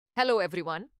Hello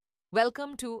everyone.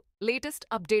 Welcome to latest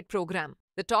update program.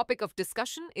 The topic of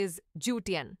discussion is Jiu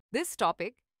Tian. This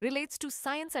topic relates to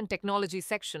science and technology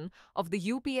section of the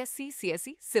UPSC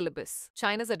CSE syllabus.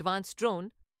 China's advanced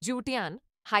drone, Jiu Tian,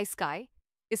 High Sky,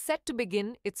 is set to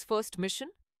begin its first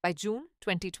mission by June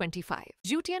 2025.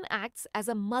 Jiu Tian acts as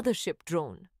a mothership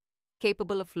drone,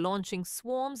 capable of launching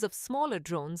swarms of smaller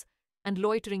drones and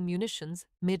loitering munitions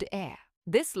mid-air.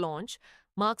 This launch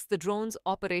marks the drone's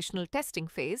operational testing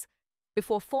phase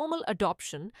before formal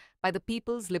adoption by the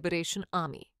People's Liberation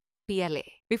Army, PLA.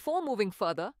 Before moving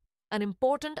further, an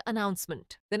important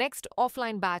announcement. The next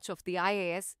offline batch of the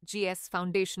IAS GS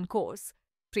Foundation course,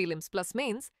 Prelims plus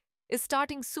Mains, is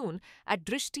starting soon at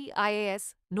Drishti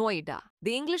IAS Noida.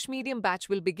 The English medium batch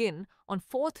will begin on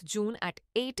 4th June at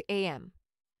 8 a.m.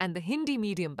 and the Hindi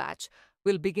medium batch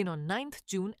will begin on 9th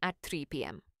June at 3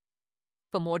 p.m.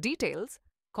 For more details,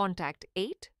 contact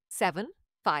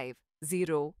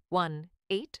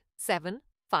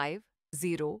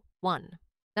 8750187501.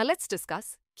 Now let's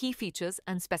discuss key features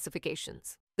and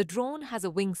specifications. The drone has a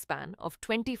wingspan of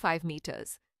 25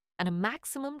 meters and a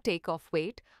maximum takeoff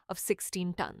weight of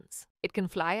 16 tons. It can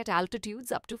fly at altitudes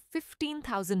up to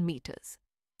 15,000 meters,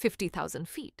 50,000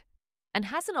 feet, and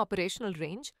has an operational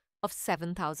range of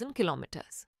 7,000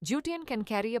 kilometers. Jiu Tian can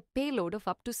carry a payload of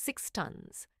up to 6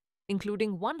 tons,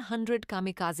 including 100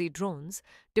 kamikaze drones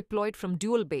deployed from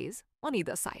dual bays on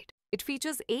either side. It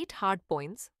features 8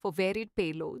 hardpoints for varied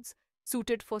payloads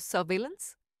suited for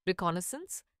surveillance,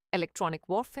 reconnaissance, electronic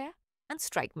warfare, and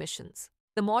strike missions.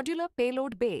 The modular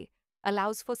payload bay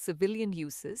allows for civilian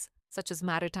uses such as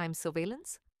maritime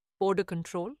surveillance, border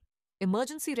control,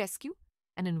 emergency rescue,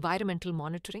 and environmental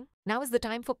monitoring. Now is the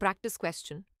time for practice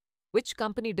question. Which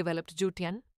company developed Jiu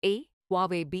Tian? A.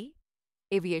 Huawei. B.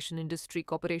 Aviation Industry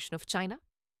Corporation of China,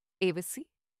 AVIC.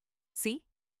 C.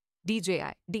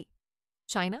 DJI. D.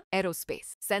 China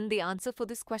Aerospace. Send the answer for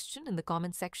this question in the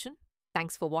comment section.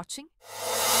 Thanks for watching.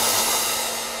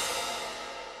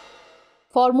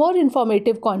 For more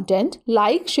informative content,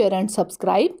 like, share and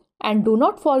subscribe, and do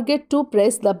not forget to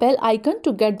press the bell icon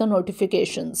to get the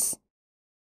notifications.